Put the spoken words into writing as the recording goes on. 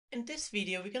In this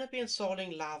video, we're going to be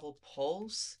installing Laravel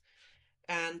Pulse,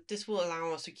 and this will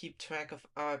allow us to keep track of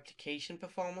our application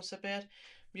performance a bit.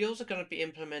 We're also going to be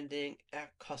implementing a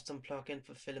custom plugin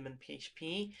for Filament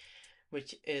PHP,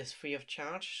 which is free of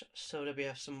charge, so that we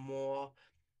have some more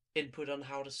input on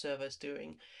how the server is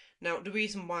doing. Now, the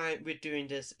reason why we're doing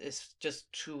this is just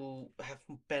to have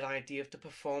a better idea of the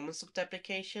performance of the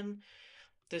application.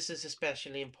 This is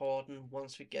especially important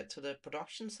once we get to the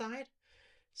production side.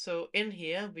 So in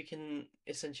here, we can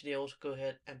essentially also go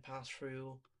ahead and pass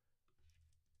through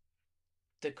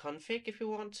the config if we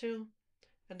want to.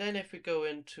 And then if we go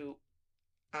into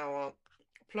our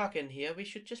plugin here, we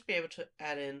should just be able to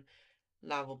add in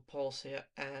Laravel Pulse here.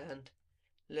 And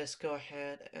let's go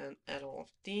ahead and add all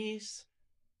of these.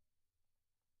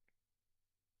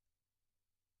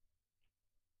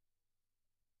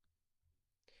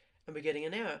 And we're getting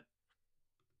an error.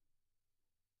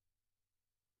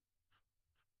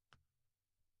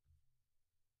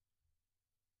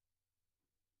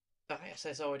 Ah, yes,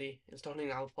 it's already installing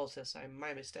Laravel Pulse, that's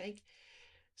my mistake.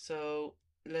 So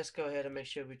let's go ahead and make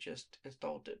sure we just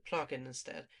install the plugin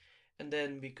instead. And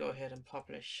then we go ahead and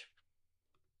publish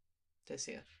this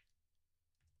here.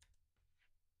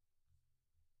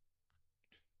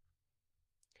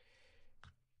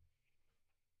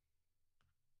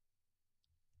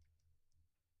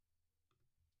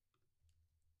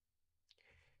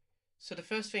 So the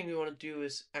first thing we want to do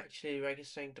is actually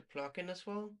registering the plugin as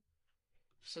well.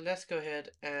 So let's go ahead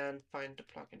and find the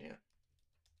plugin here.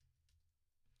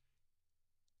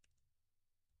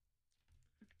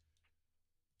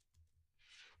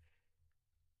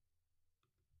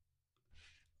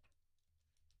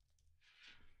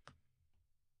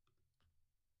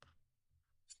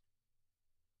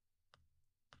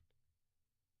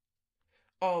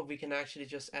 Or we can actually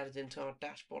just add it into our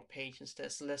dashboard page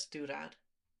instead. So let's do that.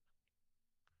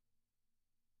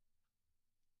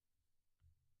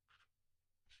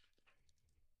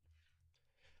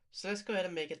 So let's go ahead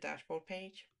and make a dashboard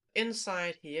page.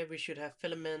 Inside here, we should have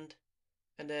Filament,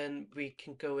 and then we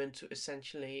can go into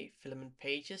essentially Filament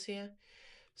pages here.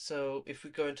 So if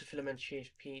we go into Filament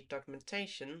PHP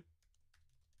documentation,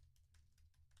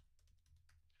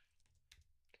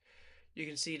 you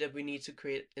can see that we need to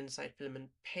create inside Filament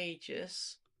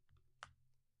pages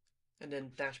and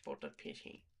then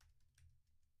dashboard.php.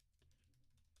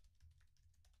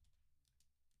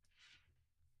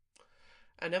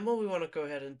 And then what we want to go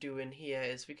ahead and do in here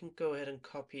is we can go ahead and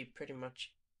copy pretty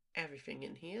much everything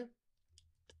in here.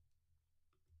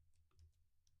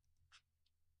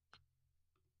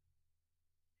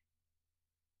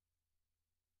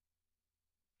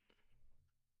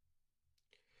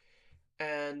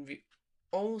 And we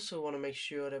also want to make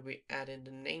sure that we add in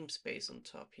the namespace on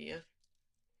top here.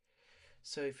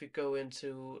 So if we go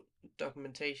into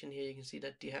documentation here, you can see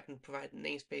that they haven't provided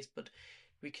namespace, but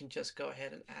we can just go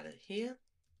ahead and add it here.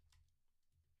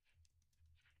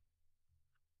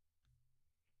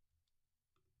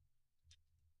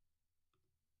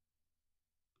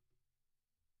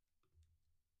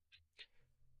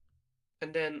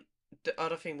 And then the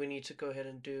other thing we need to go ahead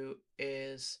and do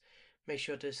is make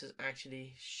sure this is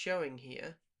actually showing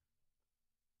here.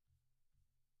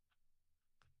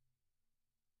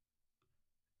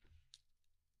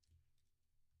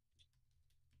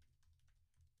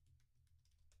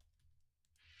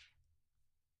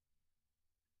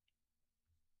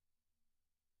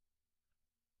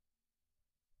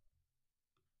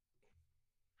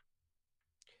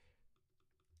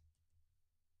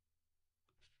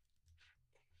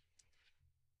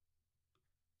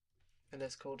 And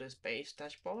let's call this base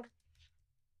dashboard.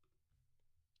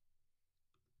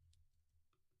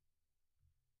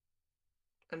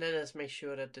 And then let's make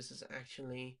sure that this is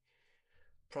actually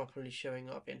properly showing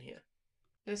up in here.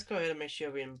 Let's go ahead and make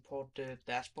sure we import the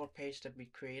dashboard page that we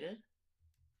created,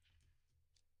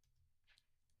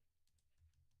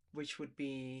 which would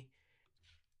be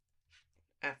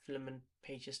a Filament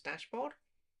pages dashboard.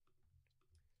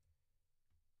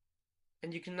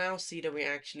 And you can now see that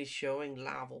we're actually showing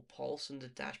Laravel Pulse in the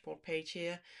dashboard page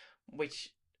here,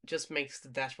 which just makes the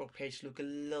dashboard page look a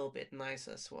little bit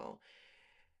nicer as well.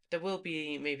 There will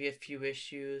be maybe a few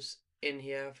issues in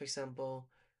here. For example,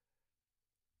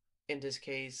 in this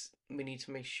case, we need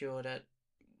to make sure that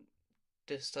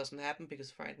this doesn't happen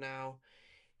because right now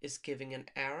it's giving an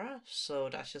error. So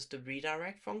that's just the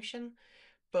redirect function.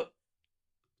 But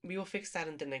we will fix that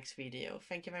in the next video.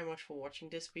 Thank you very much for watching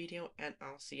this video, and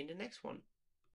I'll see you in the next one.